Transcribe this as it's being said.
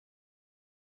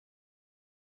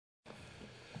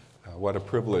what a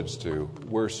privilege to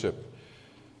worship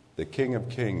the King of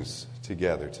Kings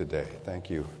together today. Thank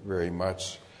you very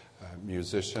much,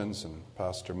 musicians and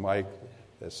Pastor Mike.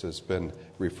 This has been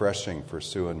refreshing for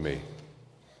Sue and me.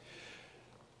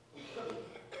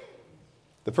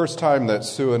 The first time that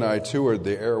Sue and I toured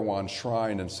the Erewhon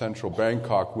Shrine in central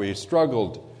Bangkok, we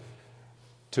struggled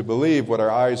to believe what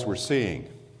our eyes were seeing.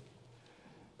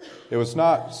 It was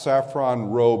not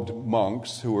saffron-robed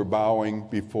monks who were bowing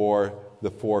before the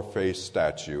four-faced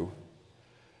statue,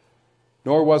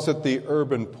 nor was it the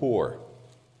urban poor.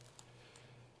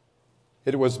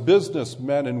 It was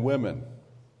businessmen and women,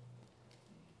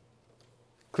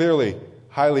 clearly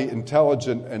highly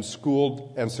intelligent and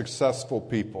schooled and successful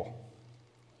people,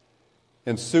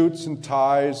 in suits and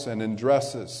ties and in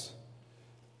dresses,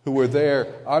 who were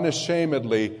there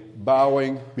unashamedly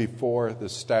bowing before the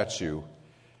statue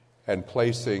and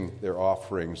placing their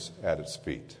offerings at its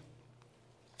feet.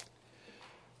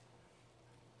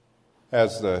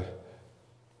 As the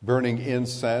burning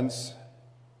incense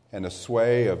and a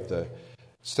sway of the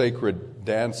sacred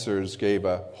dancers gave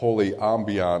a holy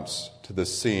ambiance to the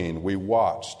scene, we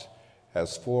watched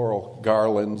as floral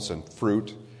garlands and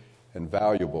fruit and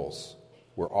valuables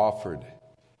were offered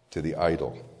to the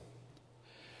idol.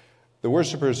 The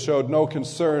worshipers showed no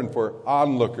concern for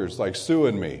onlookers like Sue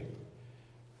and me.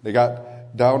 They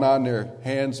got down on their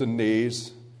hands and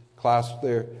knees, clasped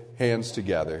their hands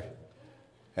together,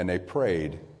 and they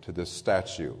prayed to this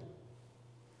statue.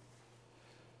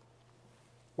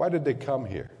 Why did they come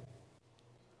here?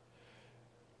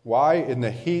 Why, in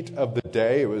the heat of the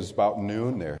day, it was about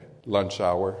noon, their lunch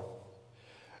hour?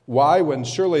 Why, when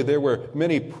surely there were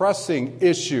many pressing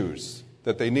issues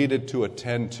that they needed to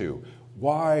attend to?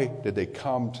 Why did they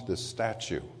come to this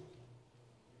statue?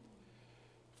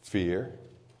 Fear,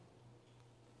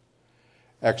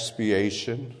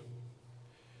 expiation,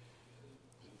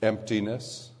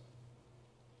 emptiness.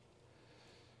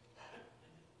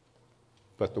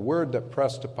 But the word that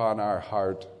pressed upon our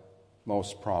heart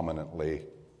most prominently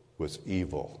was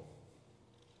evil.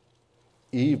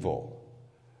 Evil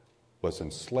was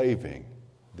enslaving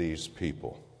these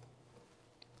people.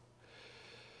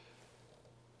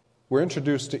 We're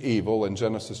introduced to evil in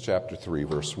Genesis chapter 3,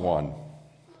 verse 1.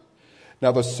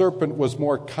 Now the serpent was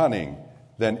more cunning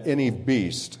than any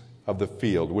beast of the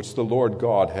field which the Lord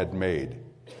God had made.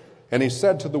 And he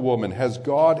said to the woman, "Has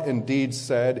God indeed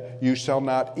said, 'You shall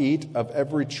not eat of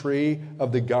every tree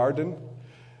of the garden'?"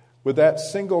 With that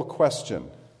single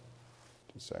question,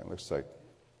 looks like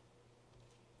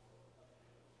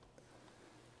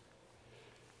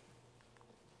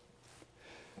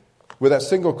with that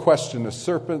single question, the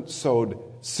serpent sowed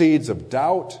seeds of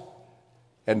doubt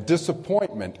and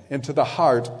disappointment into the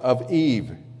heart of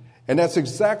Eve. And that's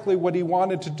exactly what he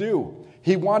wanted to do.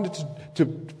 He wanted to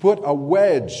put a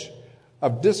wedge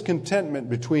of discontentment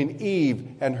between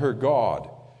Eve and her God,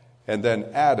 and then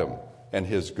Adam and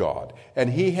his God. And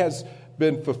he has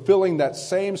been fulfilling that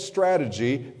same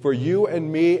strategy for you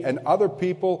and me and other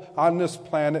people on this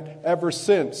planet ever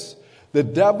since. The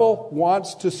devil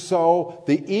wants to sow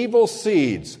the evil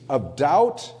seeds of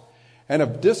doubt and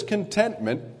of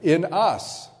discontentment in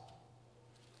us.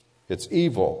 It's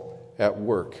evil at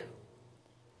work.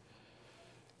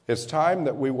 It's time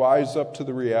that we wise up to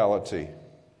the reality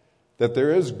that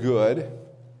there is good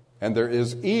and there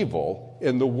is evil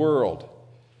in the world.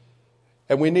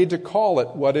 And we need to call it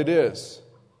what it is.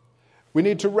 We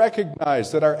need to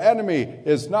recognize that our enemy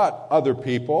is not other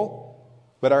people,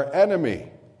 but our enemy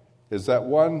is that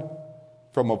one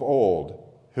from of old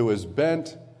who is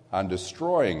bent on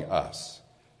destroying us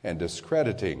and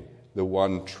discrediting the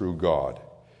one true God.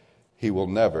 He will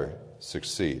never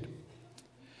succeed.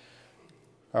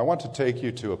 I want to take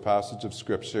you to a passage of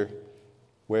Scripture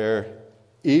where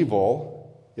evil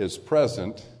is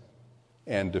present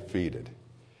and defeated.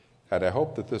 And I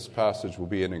hope that this passage will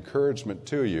be an encouragement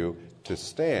to you to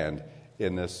stand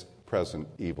in this present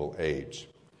evil age.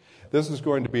 This is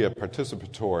going to be a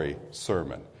participatory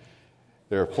sermon.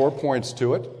 There are 4 points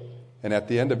to it, and at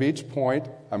the end of each point,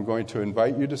 I'm going to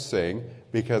invite you to sing,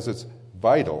 because it's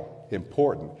vital,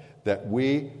 important, that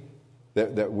we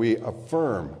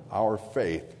affirm our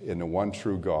faith in the one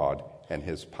true God and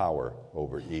his power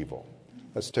over evil.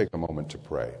 Let's take a moment to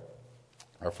pray.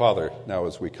 Our Father, now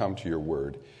as we come to your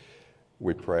word,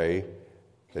 we pray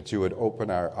that you would open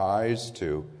our eyes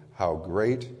to how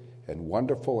great and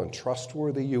wonderful and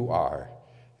trustworthy you are.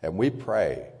 And we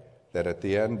pray that at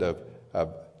the end of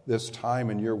this time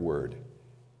in your word,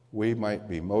 we might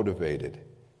be motivated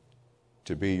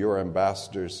to be your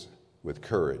ambassadors with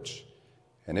courage.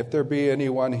 And if there be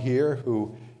anyone here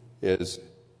who is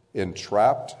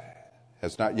entrapped,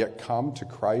 has not yet come to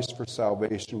Christ for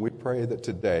salvation, we pray that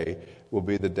today will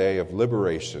be the day of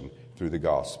liberation through the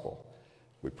gospel.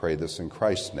 We pray this in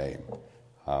Christ's name.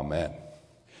 Amen.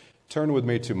 Turn with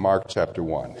me to Mark chapter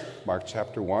 1. Mark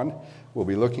chapter 1, we'll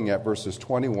be looking at verses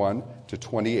 21 to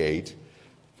 28.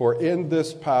 For in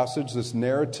this passage, this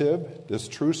narrative, this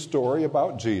true story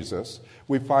about Jesus,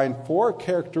 we find four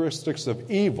characteristics of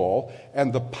evil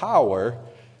and the power,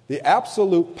 the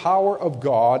absolute power of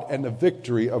God and the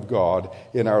victory of God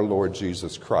in our Lord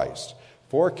Jesus Christ.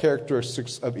 Four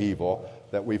characteristics of evil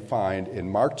that we find in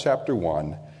Mark chapter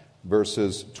 1,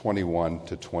 verses 21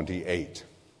 to 28.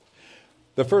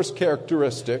 The first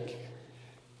characteristic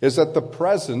is that the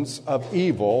presence of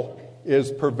evil is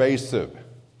pervasive.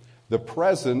 The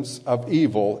presence of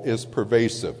evil is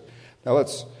pervasive. Now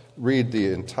let's read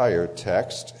the entire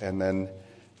text, and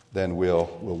then we'll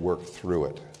work through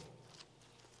it.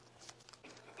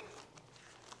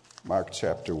 Mark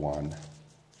chapter 1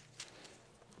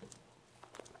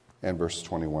 and verse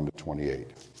 21 to 28.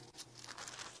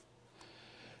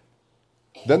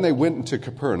 Then they went into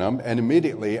Capernaum, and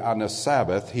immediately on the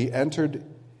Sabbath he entered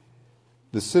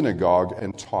the synagogue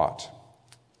and taught.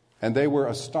 And they were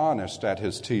astonished at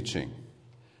his teaching,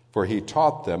 for he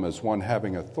taught them as one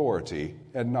having authority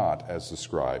and not as the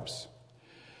scribes.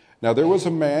 Now there was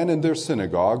a man in their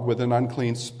synagogue with an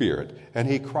unclean spirit, and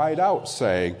he cried out,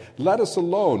 saying, "Let us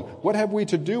alone. What have we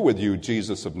to do with you,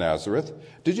 Jesus of Nazareth?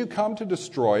 Did you come to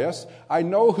destroy us? I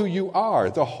know who you are,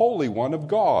 the Holy One of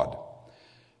God."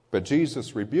 But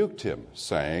Jesus rebuked him,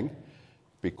 saying,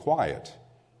 "Be quiet,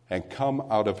 and come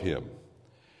out of him."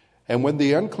 And when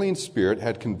the unclean spirit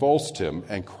had convulsed him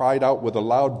and cried out with a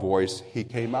loud voice, he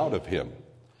came out of him.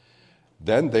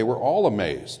 Then they were all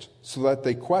amazed, so that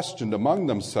they questioned among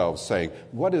themselves, saying,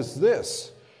 "What is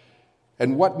this?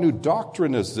 And what new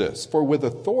doctrine is this? For with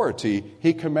authority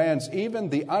he commands even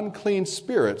the unclean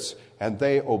spirits, and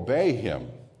they obey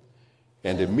him."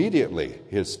 And immediately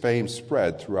his fame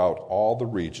spread throughout all the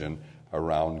region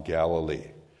around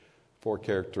Galilee. Four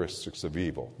characteristics of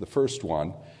evil. The first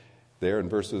one, there in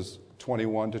verses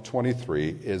 21 to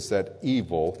 23, is that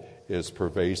evil is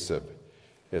pervasive.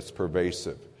 It's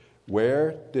pervasive.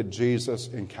 Where did Jesus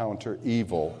encounter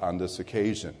evil on this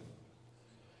occasion?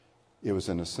 It was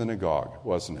in a synagogue,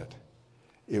 wasn't it?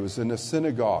 It was in a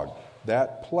synagogue,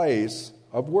 that place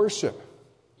of worship.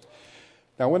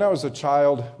 Now, when I was a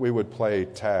child, we would play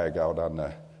tag out on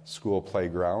the school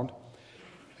playground.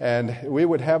 And we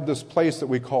would have this place that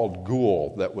we called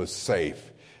Ghoul that was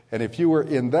safe. And if you were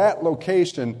in that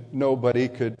location, nobody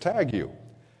could tag you.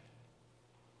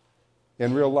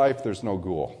 In real life, there's no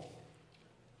Ghoul.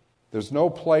 There's no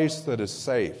place that is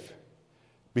safe,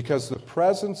 because the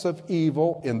presence of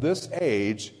evil in this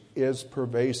age is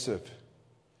pervasive.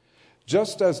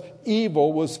 Just as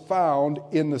evil was found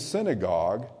in the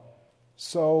synagogue,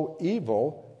 so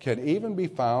evil can even be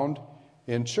found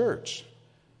in church.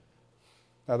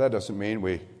 Now, that doesn't mean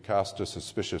we cast a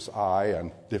suspicious eye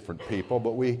on different people,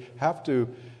 but we have to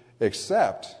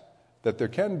accept that there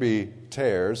can be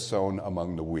tares sown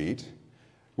among the wheat.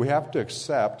 We have to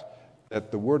accept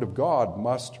that the Word of God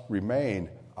must remain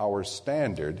our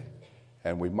standard,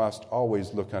 and we must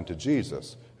always look unto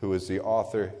Jesus, who is the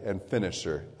author and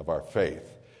finisher of our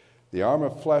faith. The arm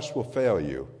of flesh will fail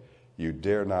you. You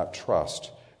dare not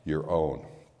trust your own.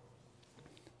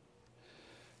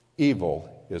 Evil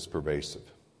is pervasive.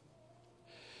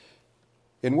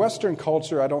 In Western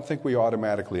culture, I don't think we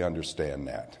automatically understand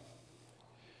that.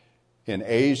 In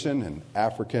Asian and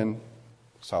African,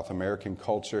 South American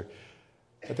culture,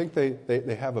 I think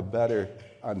they have a better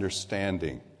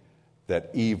understanding that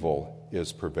evil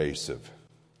is pervasive.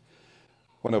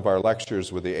 One of our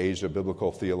lecturers with the Asia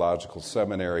Biblical Theological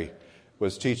Seminary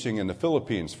was teaching in the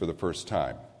Philippines for the first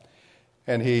time.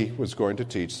 And he was going to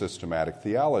teach systematic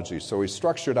theology. So he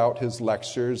structured out his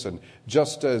lectures, and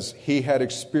just as he had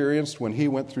experienced when he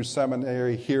went through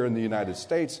seminary here in the United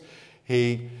States,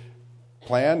 he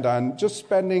planned on just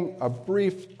spending a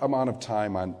brief amount of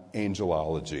time on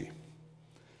angelology.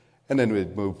 And then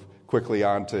we'd move quickly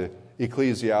on to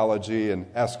ecclesiology and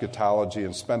eschatology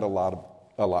and spend a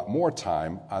lot more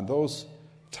time on those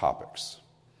topics.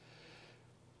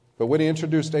 But when he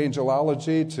introduced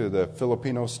angelology to the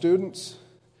Filipino students,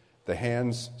 the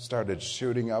hands started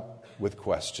shooting up with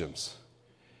questions.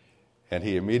 And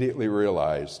he immediately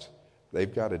realized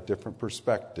they've got a different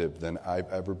perspective than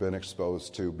I've ever been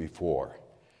exposed to before.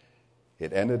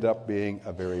 It ended up being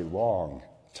a very long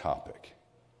topic.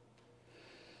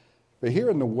 But here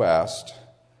in the West,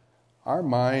 our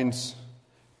minds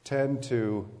tend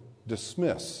to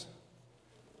dismiss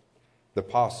the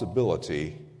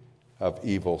possibility of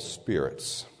evil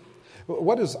spirits.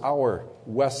 What is our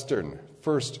Western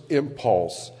first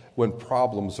impulse when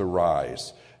problems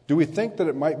arise? Do we think that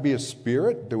it might be a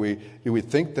spirit? Do we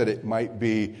think that it might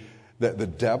be the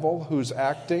devil who's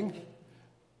acting?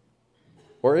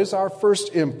 Or is our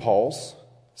first impulse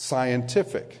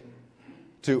scientific?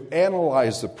 To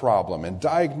analyze the problem and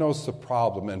diagnose the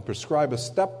problem and prescribe a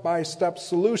step-by-step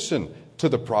solution to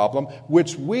the problem,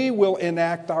 which we will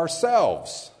enact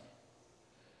ourselves.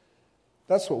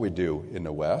 That's what we do in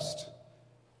the West.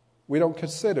 We don't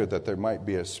consider that there might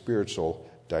be a spiritual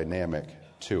dynamic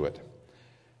to it.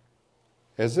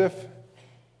 As if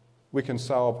we can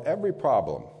solve every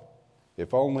problem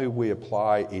if only we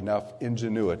apply enough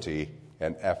ingenuity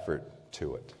and effort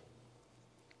to it.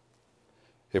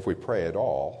 If we pray at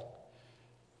all,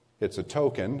 it's a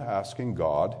token asking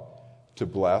God to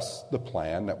bless the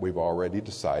plan that we've already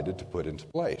decided to put into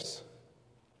place.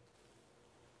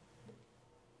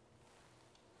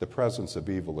 The presence of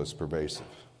evil is pervasive.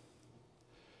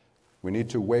 We need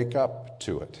to wake up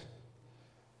to it.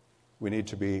 We need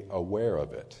to be aware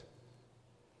of it.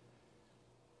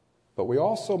 But we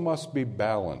also must be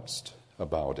balanced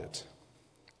about it.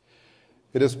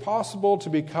 It is possible to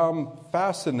become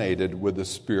fascinated with the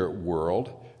spirit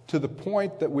world to the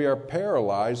point that we are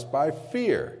paralyzed by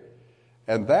fear.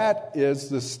 And that is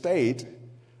the state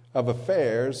of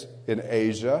affairs in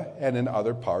Asia and in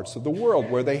other parts of the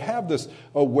world, where they have this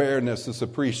awareness, this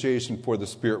appreciation for the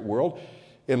spirit world.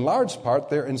 In large part,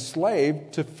 they're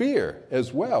enslaved to fear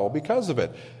as well because of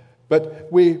it. But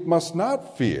we must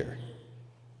not fear,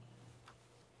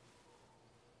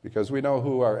 because we know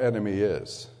who our enemy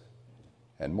is.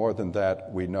 And more than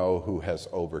that, we know who has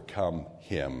overcome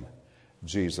him,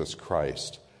 Jesus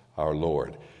Christ, our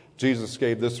Lord. Jesus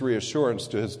gave this reassurance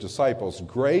to his disciples: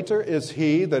 greater is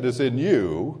he that is in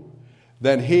you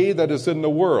than he that is in the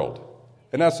world.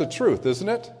 And that's the truth, isn't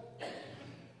it?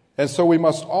 And so we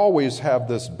must always have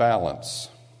this balance.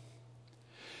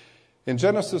 In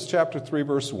Genesis chapter 3,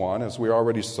 verse 1, as we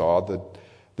already saw,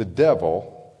 the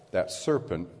devil, that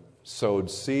serpent, sowed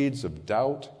seeds of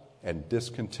doubt and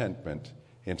discontentment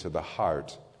into the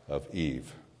heart of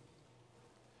Eve.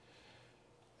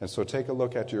 And so take a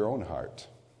look at your own heart.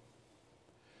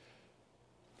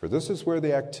 For this is where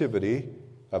the activity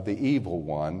of the evil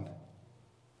one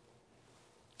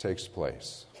takes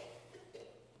place.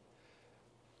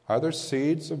 Are there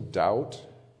seeds of doubt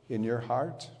in your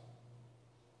heart?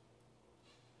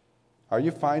 Are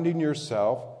you finding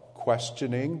yourself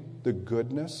questioning the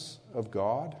goodness of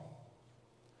God?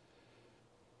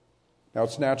 Now,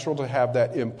 it's natural to have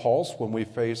that impulse when we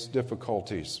face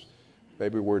difficulties.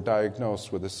 Maybe we're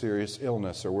diagnosed with a serious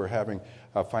illness, or we're having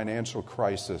a financial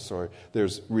crisis, or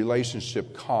there's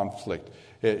relationship conflict.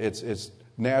 It's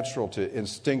natural to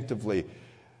instinctively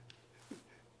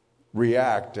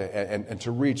react and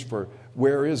to reach for,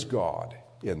 where is God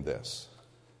in this?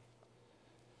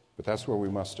 But that's where we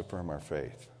must affirm our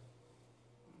faith.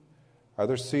 Are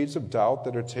there seeds of doubt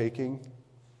that are taking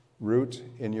root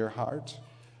in your heart?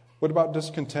 What about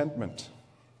discontentment?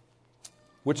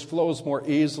 Which flows more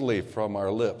easily from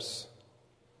our lips?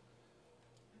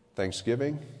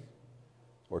 Thanksgiving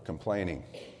or complaining?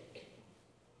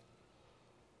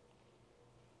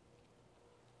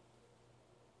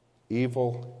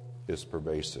 Evil is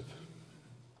pervasive.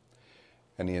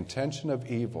 And the intention of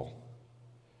evil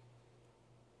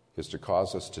is to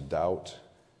cause us to doubt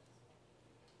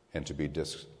and to be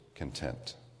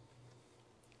discontent.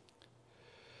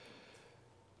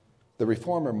 The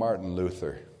reformer Martin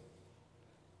Luther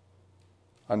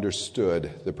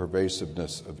understood the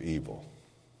pervasiveness of evil.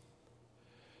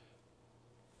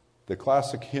 The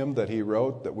classic hymn that he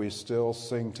wrote that we still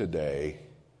sing today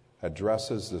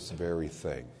addresses this very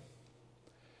thing.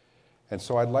 And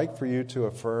so I'd like for you to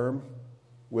affirm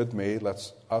with me,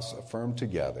 let's us affirm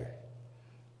together,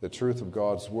 the truth of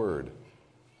God's word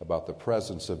about the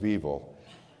presence of evil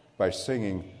by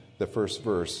singing the first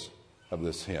verse of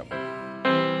this hymn.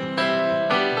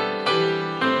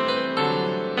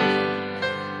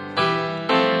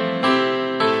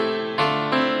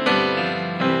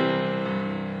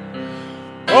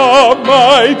 A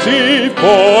mighty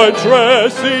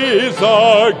fortress is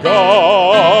our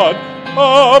God,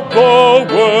 a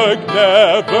bulwark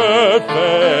never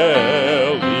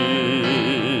failing.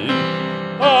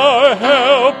 Our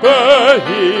helper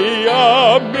he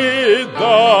amid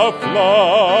the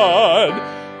flood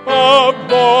of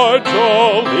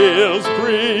mortal ills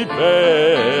prevailing.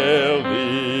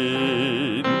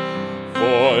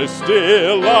 For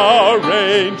still our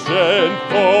ancient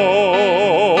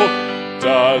foe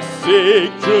does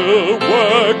seek to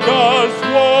work us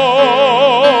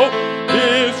woe.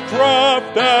 His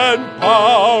craft and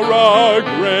power are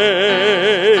great.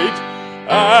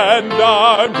 and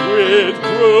armed with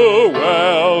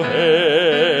cruel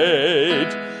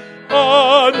hate.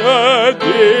 On earth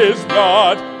is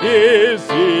not his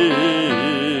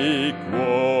equal.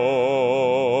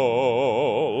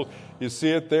 You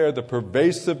see it there, the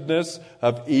pervasiveness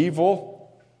of evil,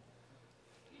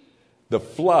 the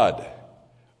flood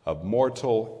of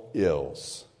mortal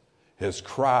ills. His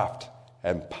craft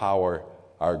and power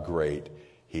are great.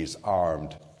 He's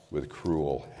armed with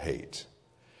cruel hate.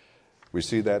 We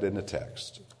see that in the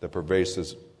text, the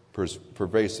pervasiveness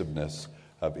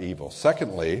of evil.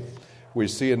 Secondly, we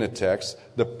see in the text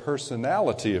the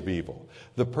personality of evil.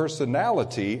 The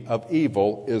personality of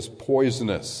evil is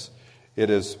poisonous. It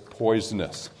is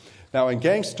poisonous. Now, in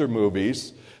gangster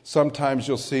movies, sometimes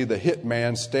you'll see the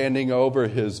hitman standing over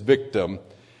his victim,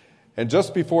 and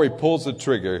just before he pulls the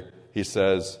trigger, he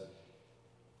says,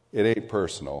 "It ain't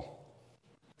personal,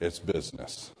 it's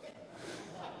business."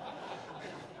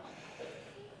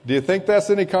 Do you think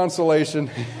that's any consolation?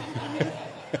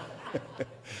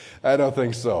 I don't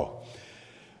think so.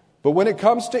 But when it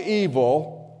comes to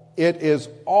evil, it is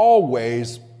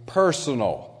always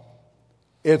personal.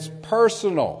 It's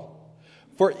personal.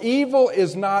 For evil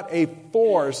is not a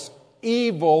force,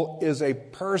 evil is a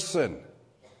person.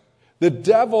 The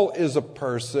devil is a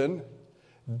person.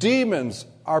 Demons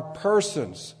are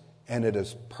persons. And it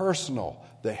is personal,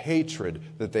 the hatred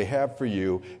that they have for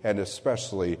you, and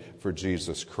especially for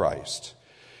Jesus Christ.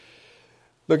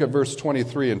 Look at verse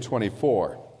 23 and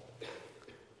 24.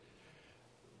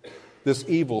 This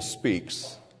evil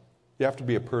speaks. You have to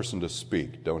be a person to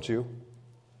speak, don't you?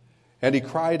 And he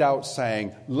cried out,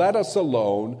 saying, "Let us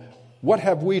alone. What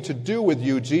have we to do with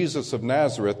you, Jesus of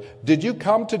Nazareth? Did you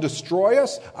come to destroy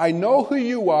us? I know who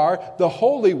you are, the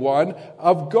Holy One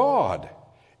of God."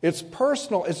 It's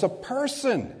personal. It's a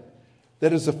person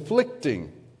that is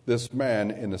afflicting this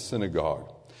man in the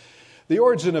synagogue. The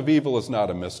origin of evil is not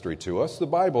a mystery to us. The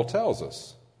Bible tells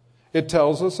us. It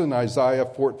tells us in Isaiah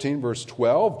 14, verse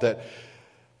 12, that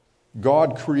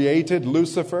God created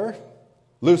Lucifer.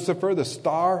 Lucifer, the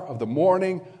star of the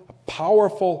morning, a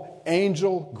powerful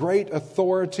angel, great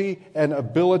authority and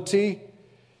ability.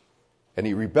 And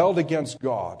he rebelled against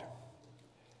God.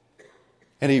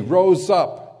 And he rose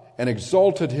up and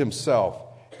exalted himself.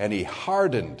 And he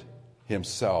hardened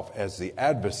himself as the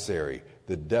adversary,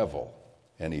 the devil.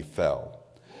 And he fell.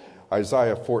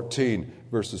 Isaiah 14,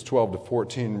 verses 12 to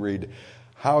 14 read,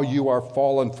 "How you are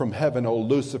fallen from heaven, O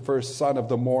Lucifer, son of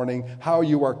the morning. How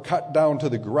you are cut down to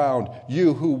the ground,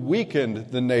 you who weakened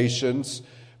the nations.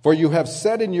 For you have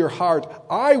said in your heart,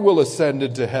 I will ascend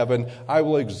into heaven. I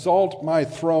will exalt my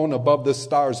throne above the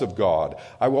stars of God.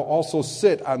 I will also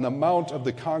sit on the mount of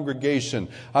the congregation,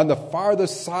 on the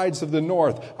farthest sides of the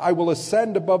north. I will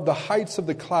ascend above the heights of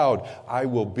the cloud. I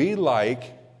will be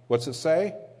like," what's it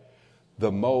say?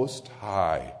 "The Most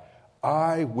High."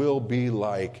 I will be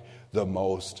like the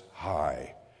Most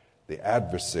High, the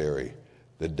adversary,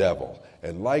 the devil.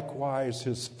 And likewise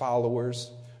his followers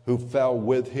who fell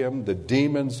with him, the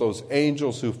demons, those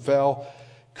angels who fell,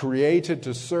 created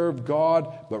to serve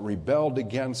God but rebelled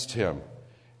against him.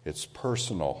 It's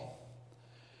personal.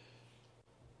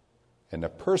 And the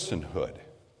personhood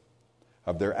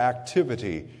of their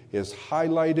activity is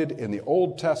highlighted in the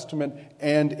Old Testament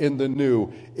and in the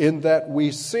New, in that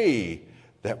we see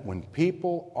that when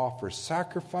people offer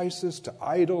sacrifices to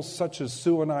idols such as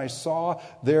Sue and I saw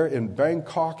there in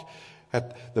Bangkok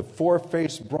at the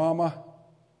four-faced Brahma,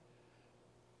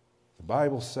 the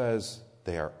Bible says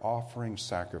they are offering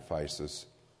sacrifices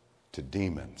to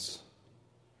demons,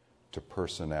 to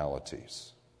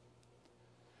personalities.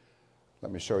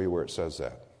 Let me show you where it says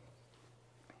that.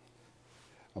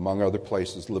 Among other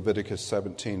places, Leviticus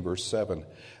 17, verse 7,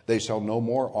 "They shall no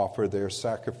more offer their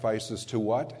sacrifices to"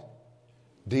 what?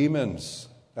 Demons.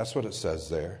 That's what it says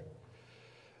there.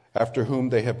 "After whom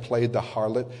they have played the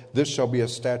harlot, this shall be a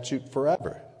statute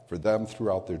forever for them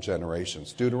throughout their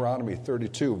generations." Deuteronomy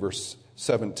 32, verse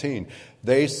 17.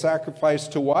 "They sacrifice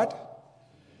to" what?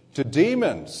 To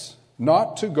demons,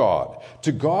 not to God.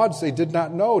 To gods they did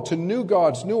not know, to new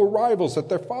gods, new arrivals that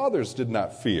their fathers did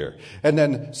not fear. And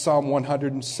then Psalm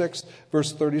 106,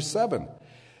 verse 37.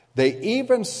 "They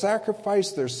even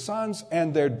sacrifice their sons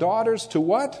and their daughters" to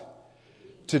what?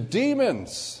 To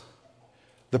demons.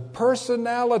 The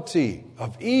personality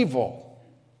of evil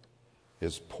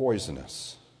is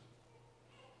poisonous.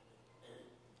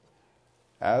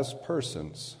 As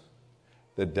persons,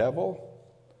 the devil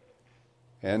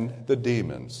and the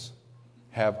demons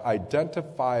have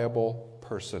identifiable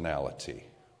personality.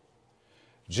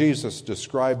 Jesus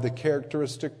described the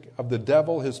characteristic of the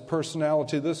devil, his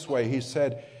personality, this way. He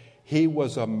said, He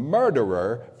was a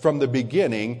murderer from the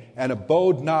beginning and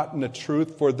abode not in the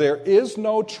truth, for there is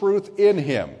no truth in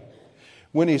him.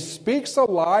 When he speaks a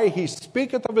lie, he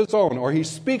speaketh of his own, or he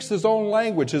speaks his own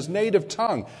language, his native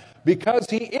tongue, because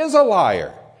he is a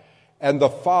liar and the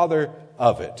father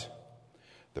of it.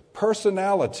 The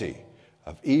personality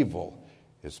of evil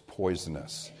is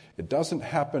poisonous. It doesn't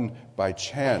happen by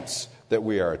chance that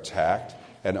we are attacked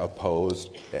and opposed.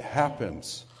 It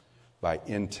happens by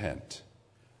intent,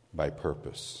 by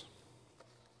purpose.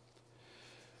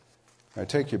 I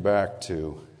take you back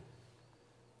to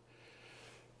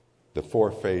the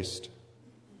four-faced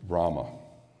Brahma.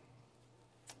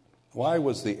 Why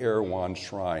was the Erewhon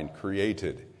Shrine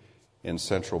created in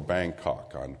central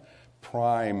Bangkok on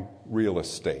prime real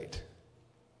estate?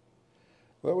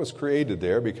 Well, it was created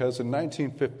there because in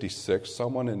 1956,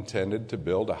 someone intended to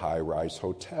build a high-rise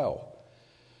hotel.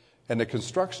 And the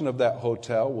construction of that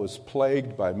hotel was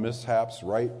plagued by mishaps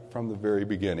right from the very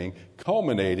beginning,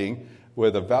 culminating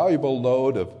with a valuable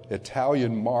load of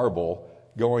Italian marble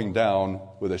going down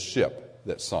with a ship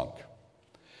that sunk.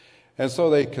 And so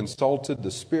they consulted the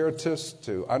spiritists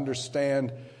to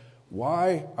understand,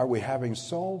 why are we having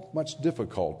so much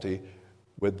difficulty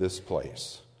with this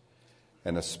place?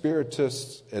 And the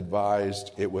spiritists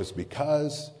advised it was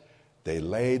because they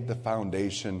laid the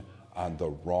foundation on the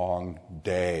wrong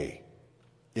day.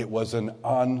 It was an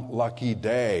unlucky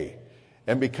day.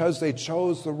 And because they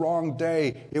chose the wrong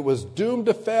day, it was doomed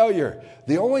to failure.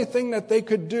 The only thing that they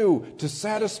could do to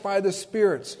satisfy the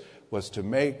spirits was to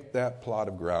make that plot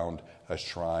of ground a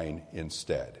shrine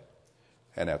instead.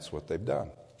 And that's what they've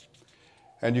done.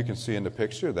 And you can see in the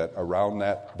picture that around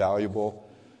that valuable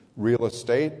real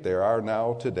estate, there are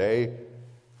now today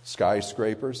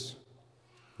skyscrapers.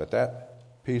 But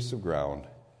that piece of ground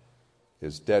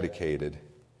is dedicated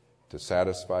to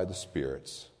satisfy the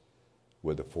spirits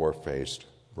with the four-faced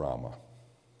Brahma.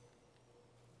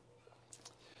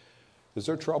 Is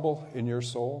there trouble in your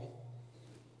soul?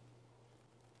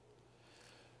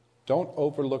 Don't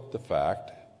overlook the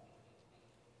fact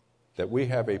that we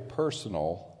have a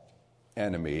personal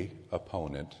enemy,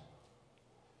 opponent,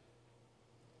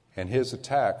 and his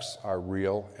attacks are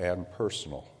real and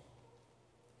personal.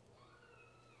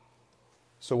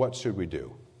 So what should we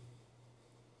do?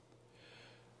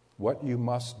 What you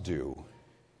must do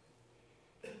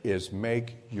is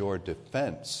make your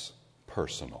defense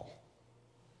personal.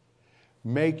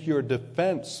 Make your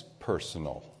defense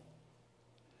personal.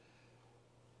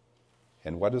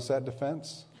 And what is that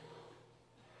defense?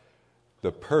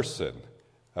 The person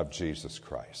of Jesus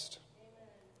Christ.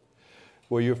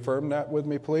 Will you affirm that with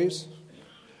me, please?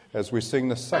 As we sing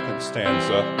the second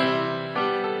stanza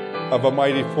of A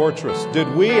Mighty Fortress. Did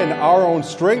we in our own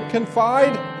strength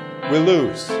confide? We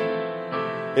lose.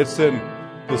 It's in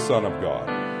the Son of God.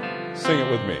 Sing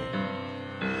it with me.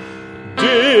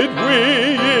 Did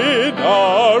we in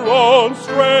our own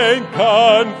strength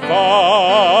confide,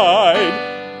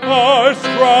 our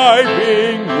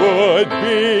striving would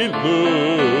be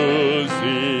losing.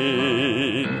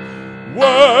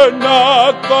 Were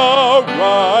not the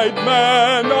right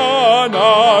man on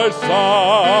our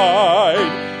side,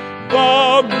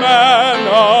 the man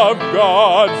of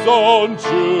God's own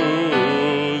choosing.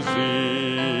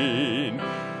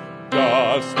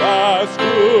 Just as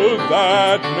true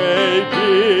that may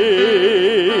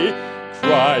be,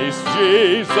 Christ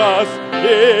Jesus,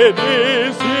 it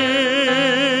is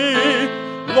He,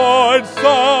 Lord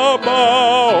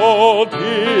Sabaoth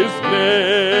His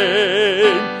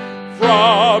name,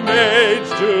 from age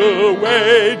to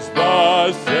age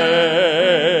the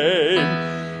same,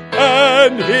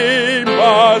 and He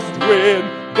must win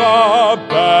the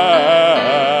battle.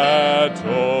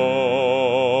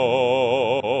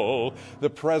 The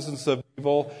presence of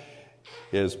evil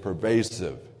is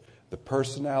pervasive. The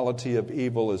personality of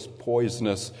evil is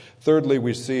poisonous. Thirdly,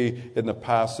 we see in the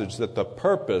passage that the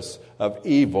purpose of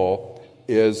evil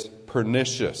is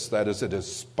pernicious. That is, it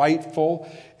is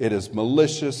spiteful, it is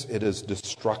malicious, it is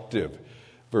destructive.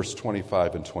 Verse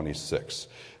 25 and 26.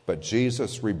 But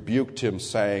Jesus rebuked him,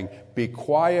 saying, "Be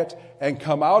quiet and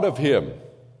come out of him."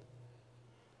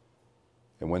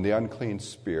 And when the unclean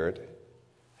spirit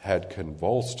had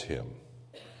convulsed him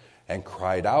and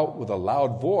cried out with a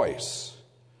loud voice,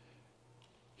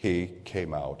 he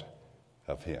came out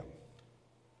of him.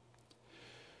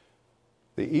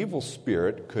 The evil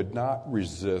spirit could not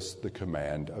resist the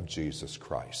command of Jesus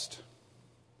Christ.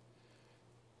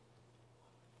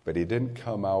 But he didn't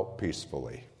come out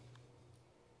peacefully.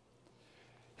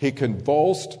 He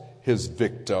convulsed his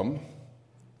victim,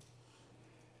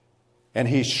 and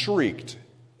he shrieked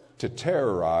to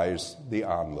terrorize the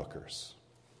onlookers.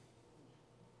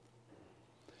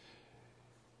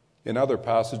 In other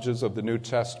passages of the New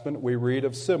Testament, we read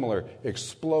of similar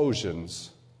explosions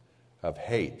of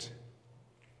hate.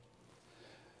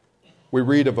 We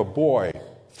read of a boy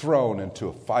thrown into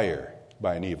a fire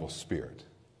by an evil spirit.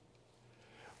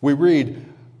 We read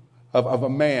of a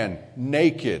man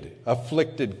naked,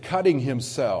 afflicted, cutting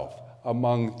himself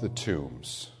among the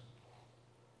tombs.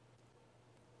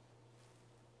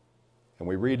 And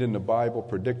we read in the Bible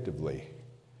predictably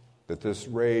that this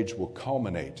rage will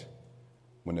culminate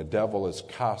when the devil is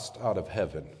cast out of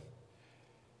heaven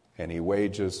and he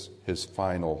wages his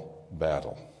final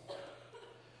battle.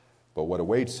 But what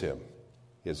awaits him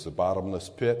is the bottomless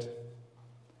pit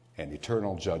and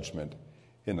eternal judgment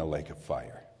in the lake of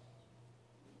fire.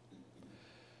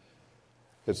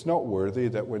 It's noteworthy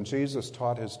that when Jesus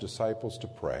taught his disciples to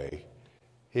pray,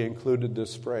 he included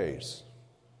this phrase,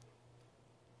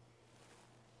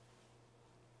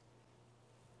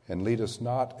 "And lead us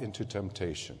not into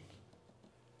temptation,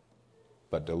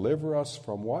 but deliver us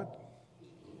from" what?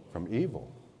 From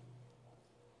evil.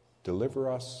 Deliver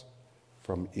us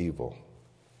from evil.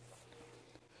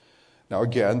 Now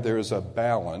again, there is a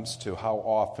balance to how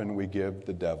often we give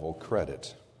the devil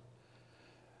credit.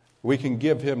 We can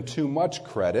give him too much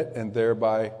credit and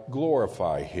thereby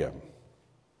glorify him.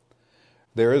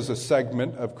 There is a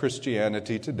segment of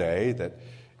Christianity today that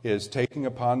is taking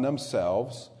upon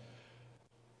themselves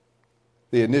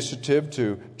the initiative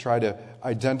to try to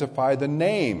identify the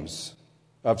names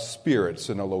of spirits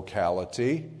in a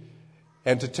locality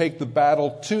and to take the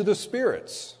battle to the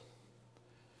spirits.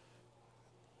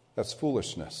 That's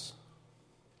foolishness.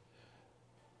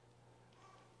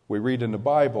 We read in the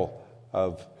Bible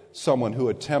of someone who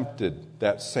attempted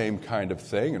that same kind of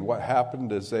thing, and what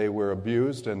happened is they were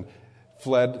abused and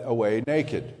fled away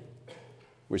naked.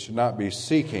 We should not be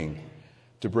seeking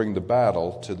to bring the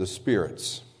battle to the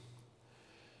spirits.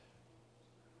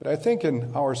 But I think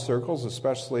in our circles,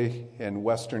 especially in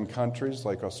Western countries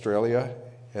like Australia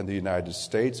and the United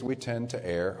States, we tend to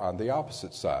err on the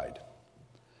opposite side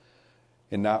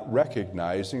in not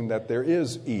recognizing that there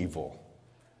is evil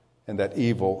and that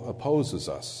evil opposes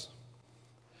us.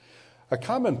 A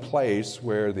common place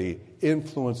where the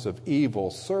influence of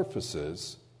evil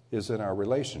surfaces is in our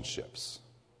relationships.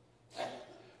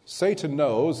 Satan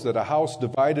knows that a house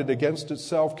divided against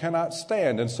itself cannot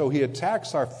stand, and so he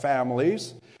attacks our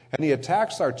families, and he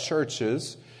attacks our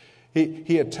churches,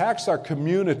 he attacks our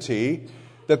community,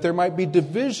 that there might be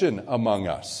division among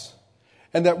us,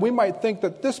 and that we might think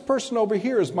that this person over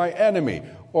here is my enemy,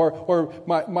 or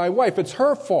my wife, it's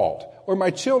her fault, or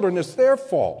my children, it's their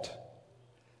fault.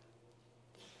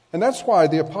 And that's why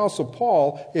the Apostle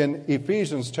Paul in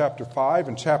Ephesians chapter 5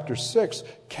 and chapter 6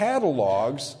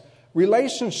 catalogs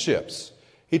relationships.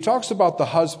 He talks about the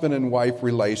husband and wife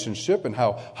relationship and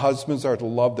how husbands are to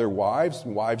love their wives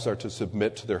and wives are to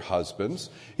submit to their husbands.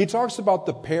 He talks about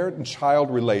the parent and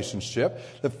child relationship,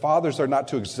 that fathers are not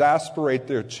to exasperate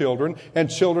their children and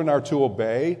children are to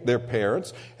obey their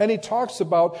parents. And he talks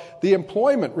about the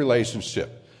employment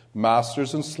relationship,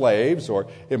 masters and slaves, or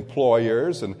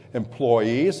employers and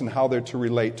employees, and how they're to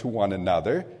relate to one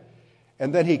another.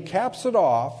 And then he caps it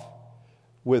off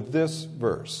with this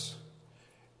verse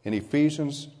in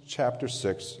Ephesians chapter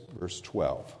 6, verse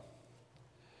 12.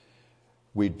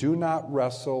 We do not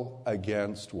wrestle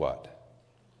against what?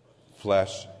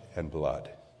 Flesh and blood.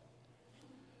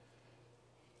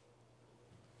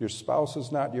 Your spouse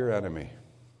is not your enemy.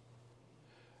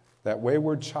 That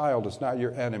wayward child is not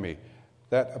your enemy.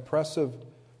 That oppressive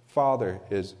father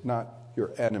is not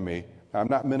your enemy. I'm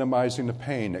not minimizing the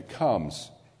pain that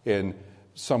comes in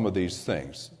some of these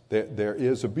things. There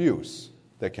is abuse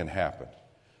that can happen.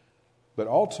 But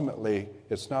ultimately,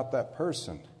 it's not that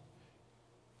person.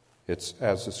 It's,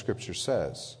 as the Scripture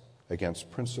says,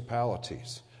 against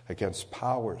principalities, against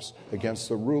powers, against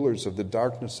the rulers of the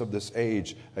darkness of this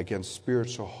age, against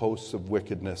spiritual hosts of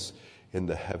wickedness in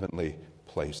the heavenly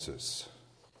places.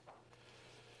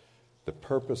 The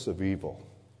purpose of evil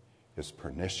is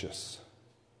pernicious.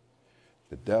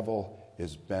 The devil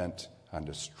is bent on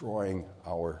destroying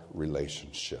our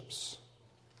relationships.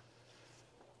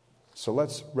 So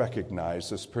let's recognize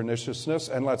this perniciousness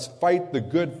and let's fight the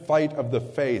good fight of the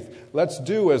faith. Let's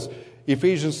do as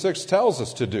Ephesians 6 tells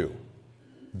us to do.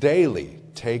 Daily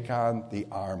take on the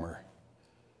armor,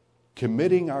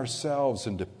 committing ourselves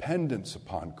in dependence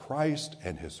upon Christ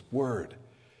and His Word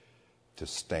to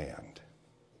stand.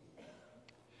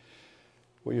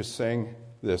 Will you sing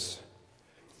this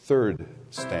third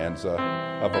stanza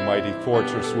of A Mighty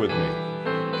Fortress with me?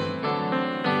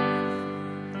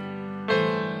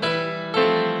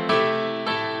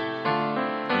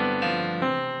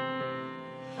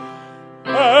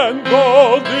 And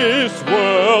though this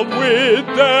world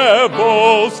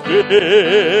devil's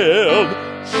field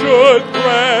should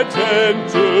threaten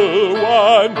to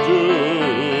undo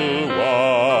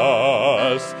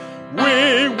us,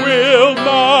 we will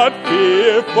not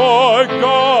fear, for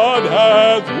God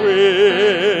hath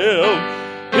willed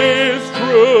His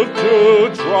truth to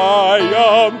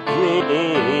triumph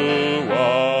through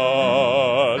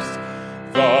us.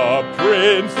 The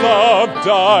Prince of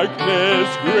Darkness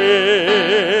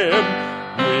grim,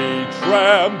 we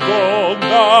tremble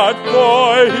not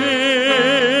for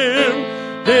him.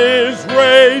 His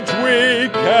rage we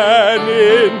can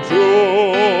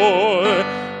endure,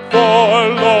 for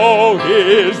lo,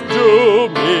 his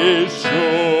doom is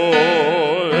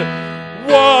sure.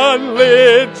 One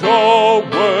little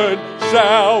word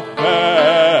shall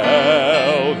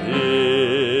fell him.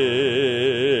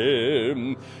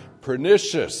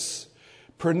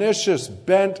 Pernicious,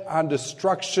 bent on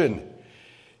destruction.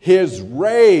 His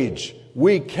rage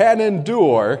we can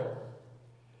endure.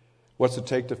 What's it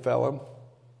take to fell him?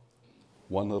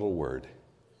 One little word.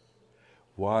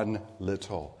 One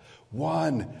little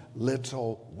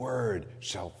word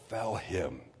shall fell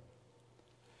him.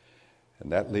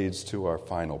 And that leads to our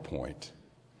final point.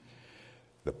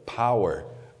 The power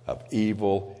of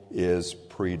evil is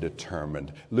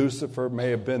predetermined. Lucifer may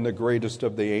have been the greatest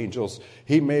of the angels.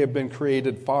 He may have been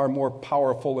created far more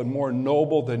powerful and more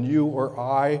noble than you or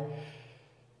I.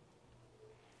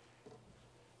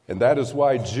 And that is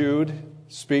why Jude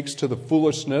speaks to the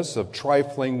foolishness of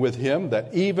trifling with him,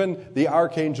 that even the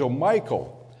archangel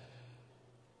Michael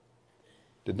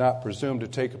did not presume to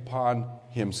take upon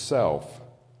himself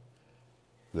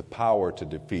the power to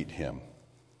defeat him.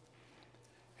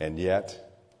 And yet,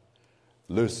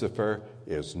 Lucifer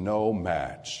is no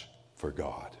match for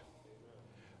God.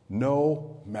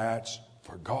 No match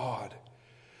for God.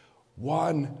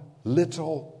 One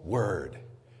little word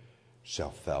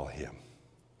shall fell him.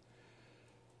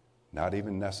 Not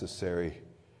even necessary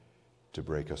to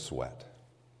break a sweat.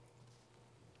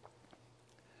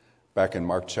 Back in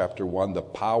Mark chapter 1, the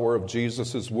power of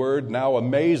Jesus' word now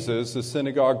amazes the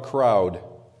synagogue crowd.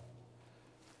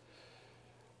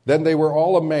 Then they were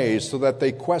all amazed, so that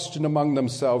they questioned among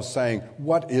themselves, saying,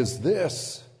 "What is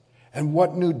this? And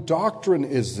what new doctrine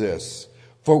is this?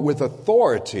 For with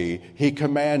authority he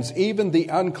commands even the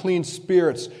unclean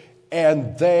spirits,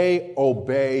 and they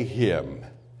obey him."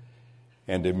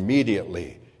 And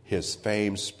immediately his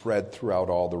fame spread throughout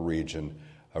all the region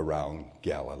around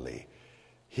Galilee.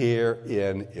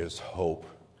 Herein is hope.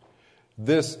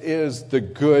 This is the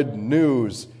good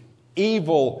news.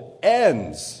 Evil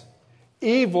ends.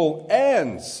 Evil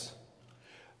ends.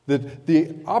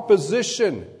 The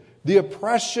opposition, the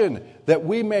oppression that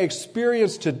we may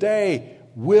experience today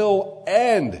will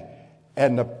end.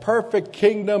 And the perfect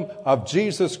kingdom of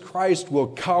Jesus Christ will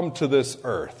come to this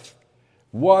earth.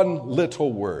 One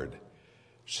little word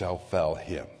shall fell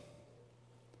him.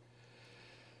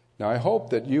 Now, I hope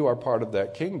that you are part of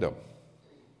that kingdom.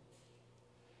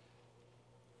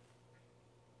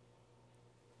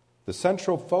 The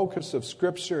central focus of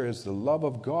Scripture is the love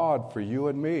of God for you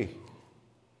and me.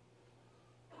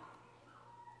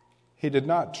 He did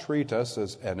not treat us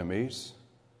as enemies,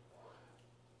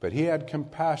 but He had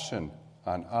compassion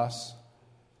on us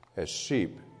as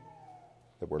sheep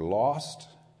that were lost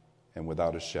and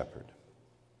without a shepherd.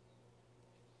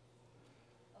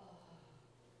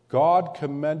 God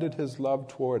commended His love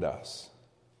toward us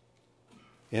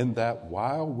in that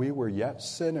while we were yet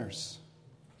sinners,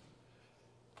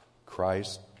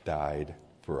 Christ died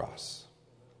for us.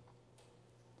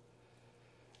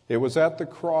 It was at the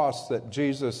cross that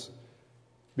Jesus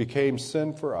became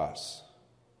sin for us,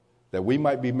 that we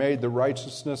might be made the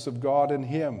righteousness of God in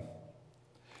Him.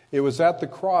 It was at the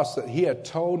cross that He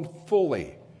atoned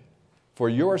fully for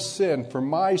your sin, for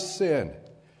my sin,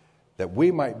 that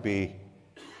we might be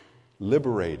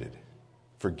liberated,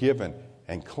 forgiven,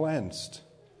 and cleansed.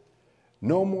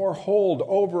 No more hold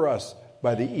over us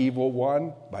by the evil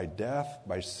one, by death,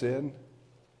 by sin,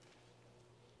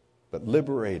 but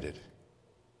liberated,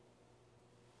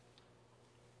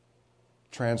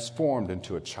 transformed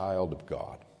into a child of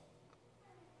God.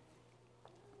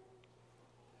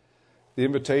 The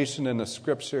invitation in the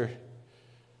Scripture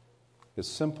is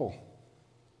simple.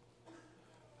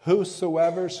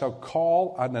 Whosoever shall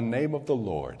call on the name of the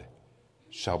Lord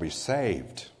shall be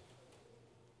saved.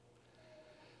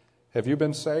 Have you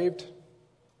been saved?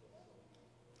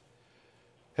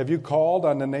 Have you called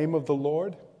on the name of the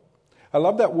Lord? I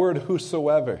love that word,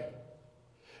 whosoever.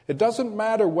 It doesn't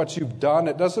matter what you've done.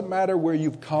 It doesn't matter where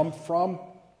you've come from.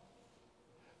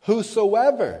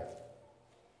 Whosoever.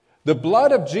 The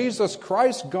blood of Jesus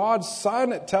Christ, God's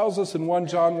Son, it tells us in 1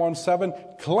 John 1:7,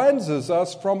 cleanses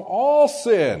us from all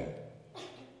sin.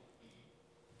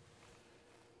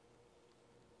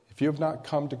 If you have not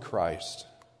come to Christ,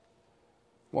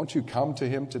 won't you come to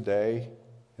him today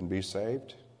and be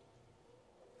saved?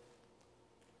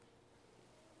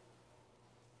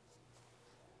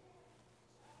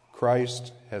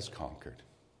 Christ has conquered.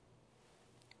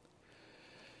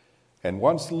 And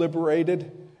once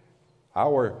liberated,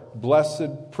 our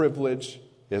blessed privilege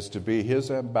is to be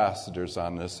his ambassadors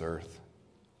on this earth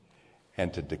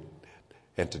and to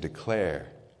declare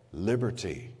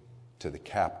liberty to the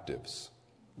captives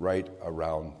right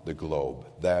around the globe.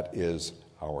 That is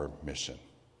our mission.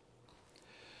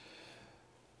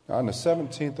 On the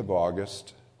 17th of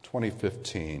August,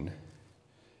 2015,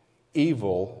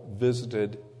 evil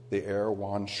visited the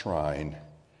Erewhon Shrine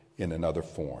in another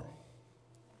form.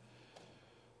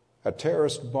 A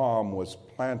terrorist bomb was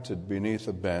planted beneath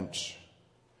a bench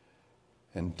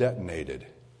and detonated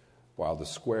while the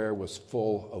square was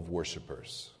full of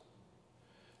worshipers.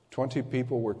 20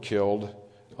 people were killed,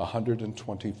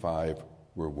 125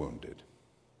 were wounded.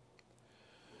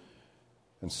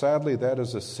 And sadly, that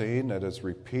is a scene that is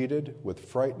repeated with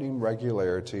frightening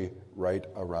regularity right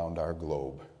around our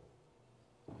globe.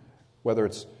 Whether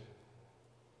it's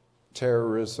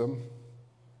terrorism,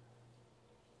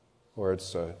 or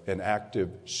it's an active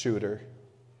shooter,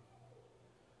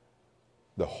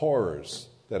 the horrors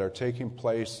that are taking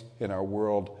place in our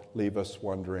world leave us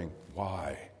wondering,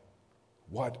 why?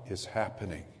 What is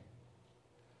happening?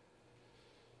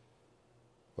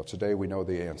 Well, today we know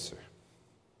the answer.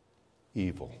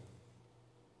 Evil.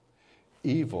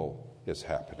 Evil is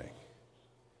happening.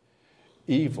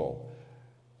 Evil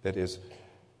that is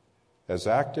as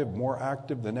active, more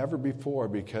active than ever before,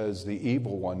 because the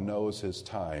evil one knows his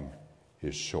time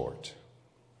is short.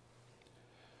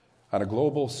 On a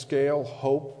global scale,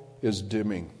 hope is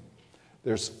dimming.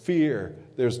 There's fear,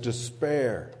 there's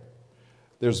despair,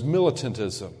 there's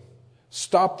militantism.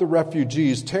 Stop the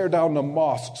refugees, tear down the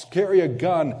mosques, carry a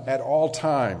gun at all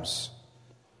times.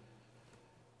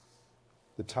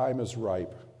 The time is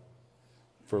ripe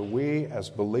for we as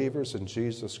believers in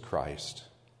Jesus Christ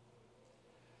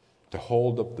to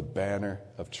hold up the banner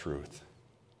of truth,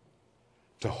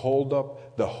 to hold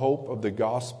up the hope of the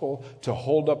gospel, to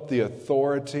hold up the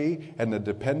authority and the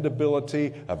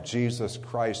dependability of Jesus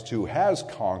Christ, who has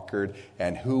conquered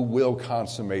and who will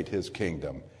consummate his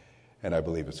kingdom. And I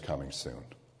believe it's coming soon.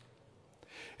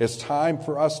 It's time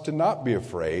for us to not be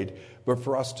afraid, but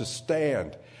for us to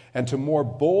stand and to more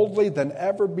boldly than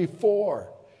ever before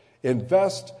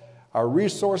invest our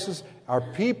resources, our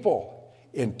people,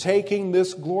 in taking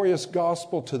this glorious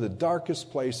gospel to the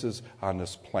darkest places on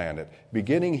this planet,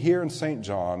 beginning here in St.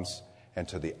 John's and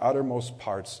to the uttermost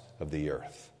parts of the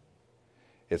earth.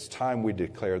 It's time we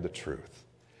declare the truth.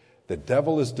 The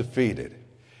devil is defeated,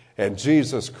 and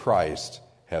Jesus Christ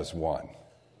has won.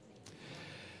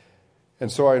 And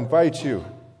so I invite you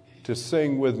to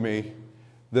sing with me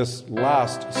this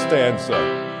last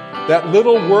stanza. That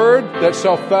little word that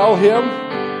shall fell him,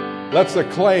 let's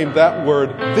acclaim that word,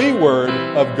 the Word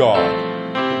of God.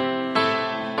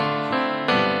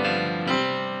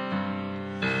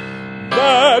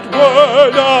 That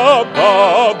word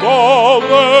above all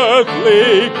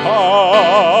earthly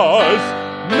cause,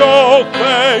 no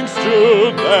thanks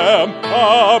to them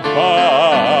abideth.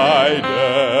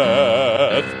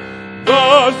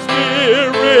 The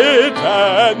Spirit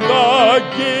and the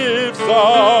gifts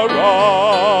are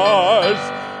ours,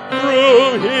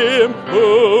 through him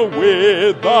who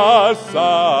with us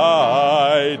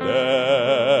sideth.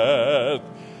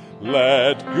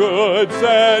 Let goods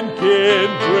and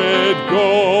kindred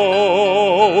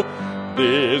go,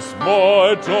 this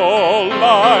mortal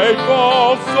life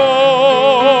also,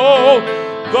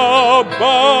 the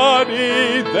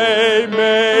body they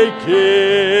may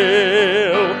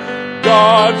kill,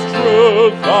 God's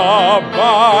truth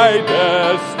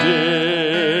abideth still.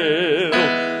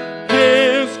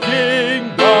 His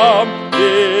kingdom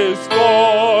is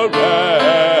forever.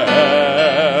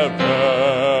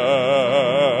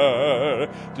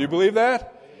 Do you believe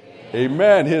that?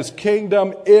 Amen. His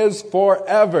kingdom is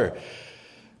forever.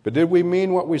 But did we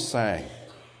mean what we sang?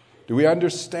 Do we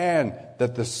understand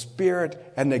that the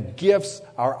Spirit and the gifts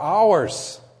are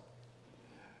ours?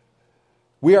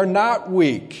 We are not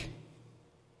weak.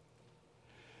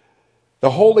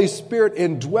 The Holy Spirit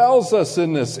indwells us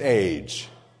in this age.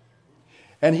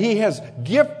 And he has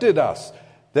gifted us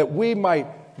that we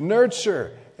might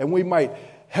nurture and we might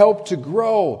help to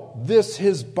grow this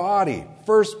his body,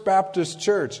 First Baptist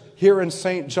Church here in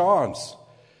St. John's.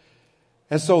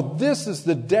 And so this is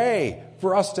the day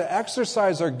for us to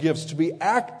exercise our gifts, to be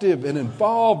active and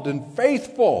involved and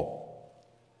faithful.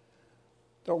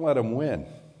 Don't let them win.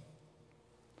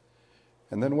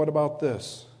 And then what about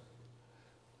this?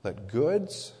 Let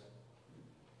goods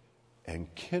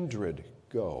and kindred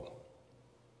go.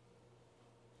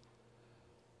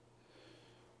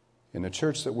 In the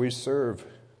church that we serve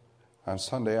on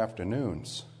Sunday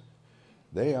afternoons,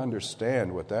 they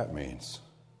understand what that means.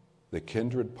 The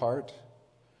kindred part.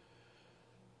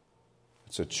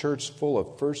 It's a church full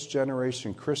of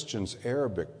first-generation Christians,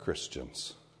 Arabic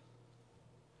Christians.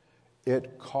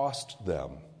 It cost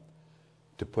them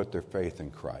to put their faith in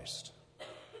Christ.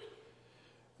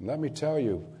 And let me tell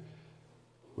you,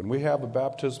 when we have a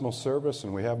baptismal service,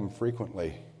 and we have them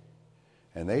frequently,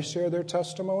 and they share their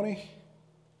testimony,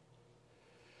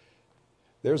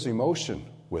 there's emotion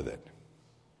with it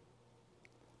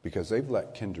because they've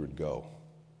let kindred go.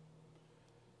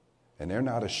 And they're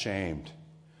not ashamed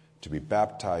to be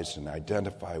baptized and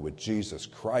identify with Jesus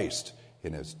Christ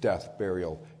in his death,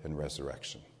 burial, and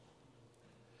resurrection.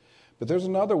 But there's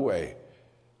another way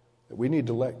that we need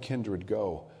to let kindred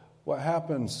go. What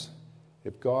happens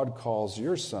if God calls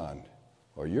your son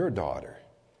or your daughter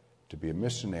to be a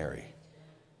missionary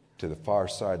to the far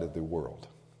side of the world?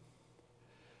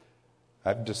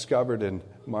 I've discovered in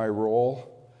my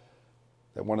role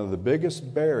that one of the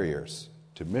biggest barriers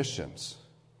to missions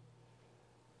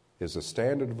is a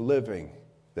standard of living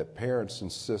that parents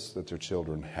insist that their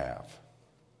children have.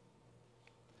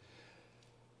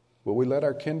 Will we let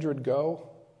our kindred go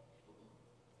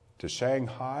to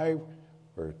Shanghai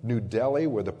or New Delhi,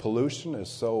 where the pollution is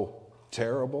so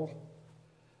terrible?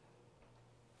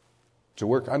 To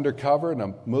work undercover in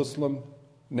a Muslim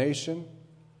nation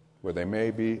where they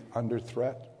may be under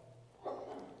threat?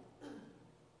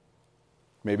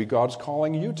 Maybe God's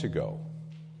calling you to go.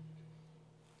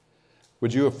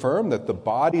 Would you affirm that the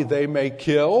body they may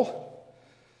kill,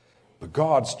 but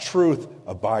God's truth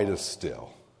abideth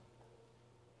still?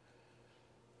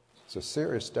 It's a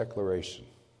serious declaration.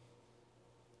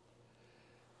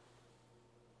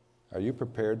 Are you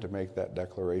prepared to make that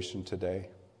declaration today?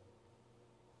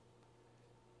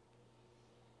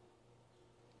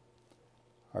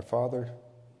 Our Father,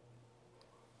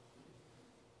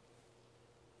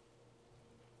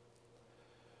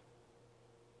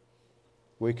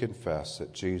 we confess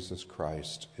that Jesus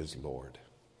Christ is Lord.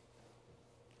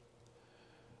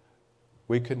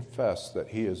 We confess that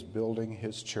he is building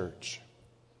his church,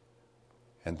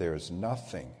 and there is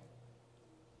nothing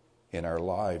in our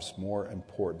lives more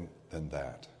important than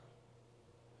that.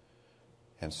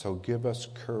 And so give us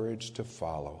courage to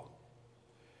follow,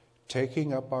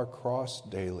 taking up our cross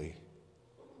daily,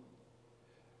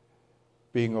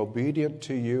 being obedient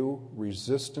to you,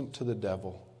 resistant to the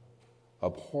devil,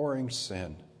 abhorring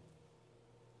sin,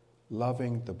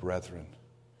 loving the brethren,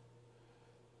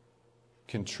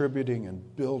 contributing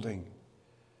and building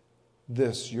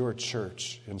this, your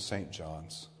church in St.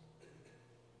 John's,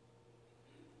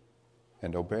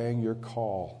 and obeying your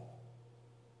call.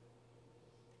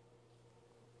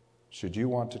 Should you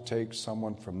want to take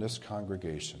someone from this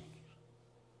congregation,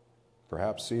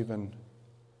 perhaps even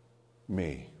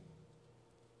me,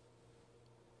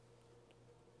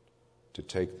 to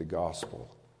take the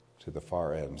gospel to the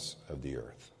far ends of the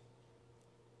earth?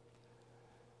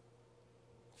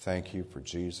 Thank you for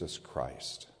Jesus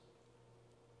Christ.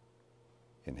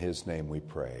 In his name we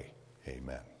pray,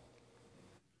 amen.